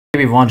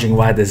be wondering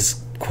why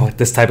this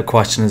type of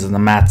question is in the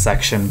math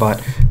section,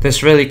 but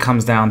this really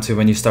comes down to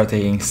when you start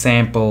taking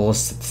samples,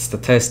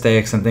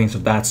 statistics, and things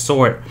of that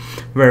sort,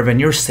 where when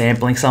you're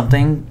sampling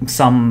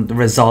some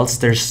results,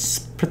 there's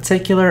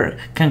particular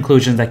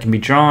conclusions that can be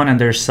drawn and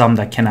there's some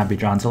that cannot be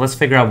drawn. So let's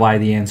figure out why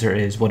the answer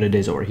is what it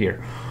is over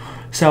here.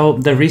 So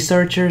the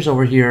researchers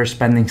over here are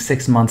spending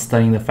 6 months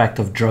studying the effect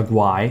of drug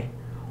Y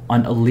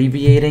on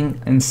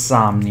alleviating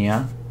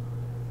insomnia.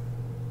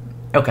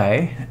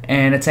 Okay,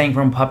 and it's saying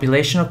from a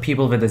population of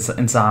people with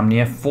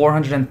insomnia,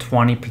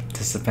 420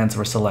 participants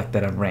were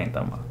selected at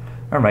random.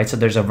 Alright, so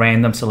there's a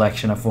random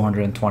selection of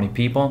 420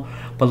 people.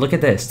 But look at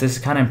this. This is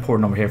kind of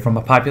important over here. From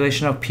a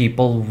population of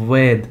people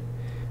with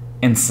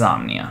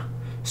insomnia.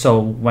 So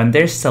when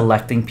they're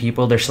selecting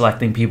people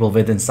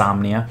with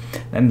insomnia,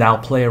 and that'll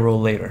play a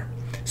role later.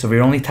 So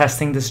we're only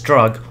testing this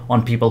drug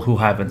on people who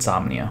have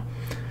insomnia.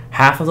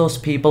 Half of those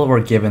people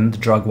were given the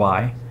drug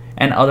Y,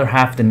 and other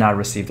half did not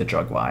receive the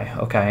drug Y,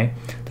 okay?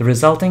 The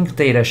resulting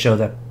data show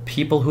that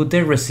people who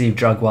did receive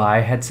drug Y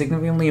had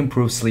significantly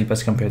improved sleep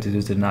as compared to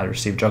those who did not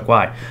receive drug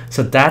Y.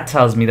 So that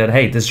tells me that,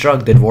 hey, this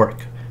drug did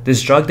work.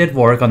 This drug did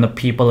work on the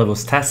people it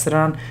was tested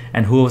on.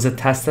 And who was it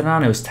tested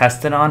on? It was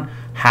tested on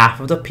half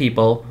of the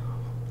people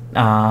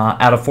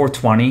out of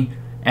 420,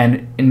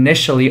 and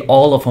initially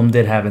all of them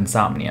did have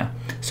insomnia.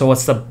 So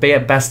what's the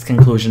best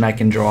conclusion I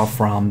can draw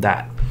from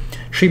that?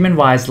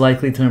 Treatment-wise,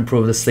 likely to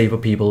improve the sleep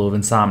of people with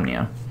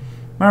insomnia.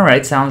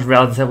 Alright, sounds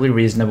relatively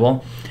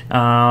reasonable.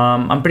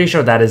 I'm pretty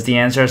sure that is the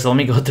answer, so let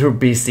me go through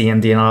B, C,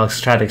 and D, and I'll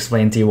try to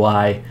explain to you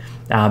why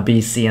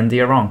B, C, and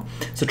D are wrong.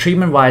 So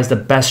treatment-wise, the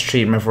best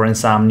treatment for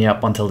insomnia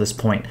up until this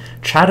point.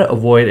 Try to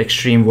avoid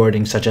extreme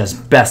wording such as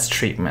best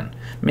treatment.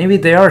 Maybe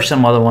there are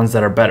some other ones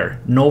that are better.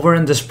 Nowhere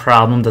in this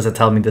problem does it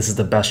tell me this is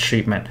the best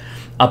treatment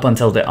up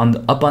until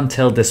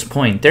this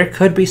point. There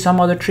could be some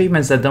other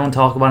treatments that don't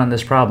talk about in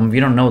this problem. We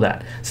don't know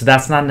that. So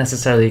that's not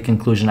necessarily a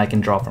conclusion I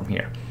can draw from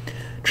here.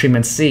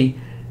 Treatment C,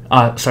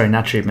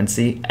 not treatment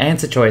C,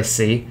 answer choice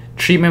C,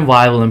 treatment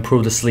Y will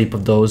improve the sleep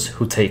of those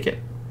who take it.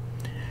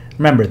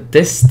 Remember,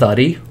 this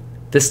study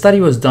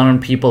was done on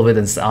people with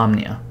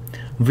insomnia.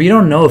 We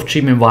don't know if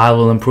treatment Y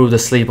will improve the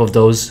sleep of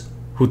those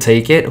who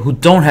take it who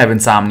don't have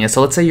insomnia.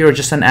 So let's say you're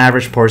just an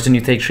average person, you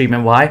take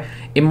treatment Y,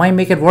 it might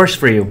make it worse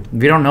for you.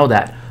 We don't know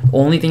that. The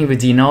only thing we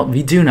do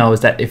know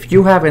is that if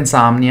you have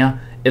insomnia,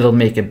 it'll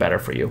make it better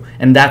for you.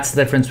 And that's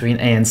the difference between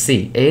A and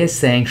C. A is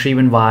saying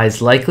treatment Y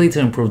is likely to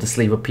improve the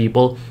sleep of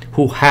people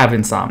who have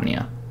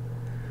insomnia,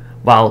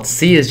 while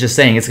C is just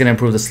saying it's going to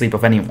improve the sleep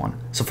of anyone.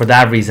 So for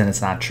that reason,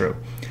 it's not true.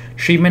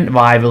 Treatment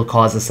Y will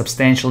cause a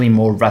substantially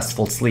more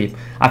restful sleep.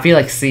 I feel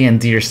like C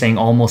and D are saying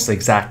almost the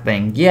exact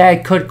thing. Yeah,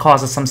 it could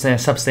cause a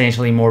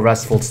substantially more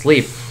restful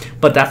sleep,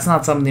 but that's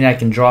not something I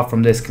can draw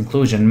from this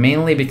conclusion,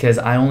 mainly because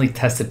I only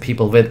tested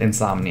people with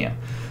insomnia.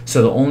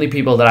 So the only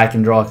people that I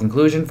can draw a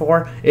conclusion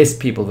for is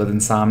people with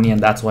insomnia,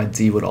 and that's why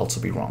D would also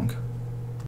be wrong.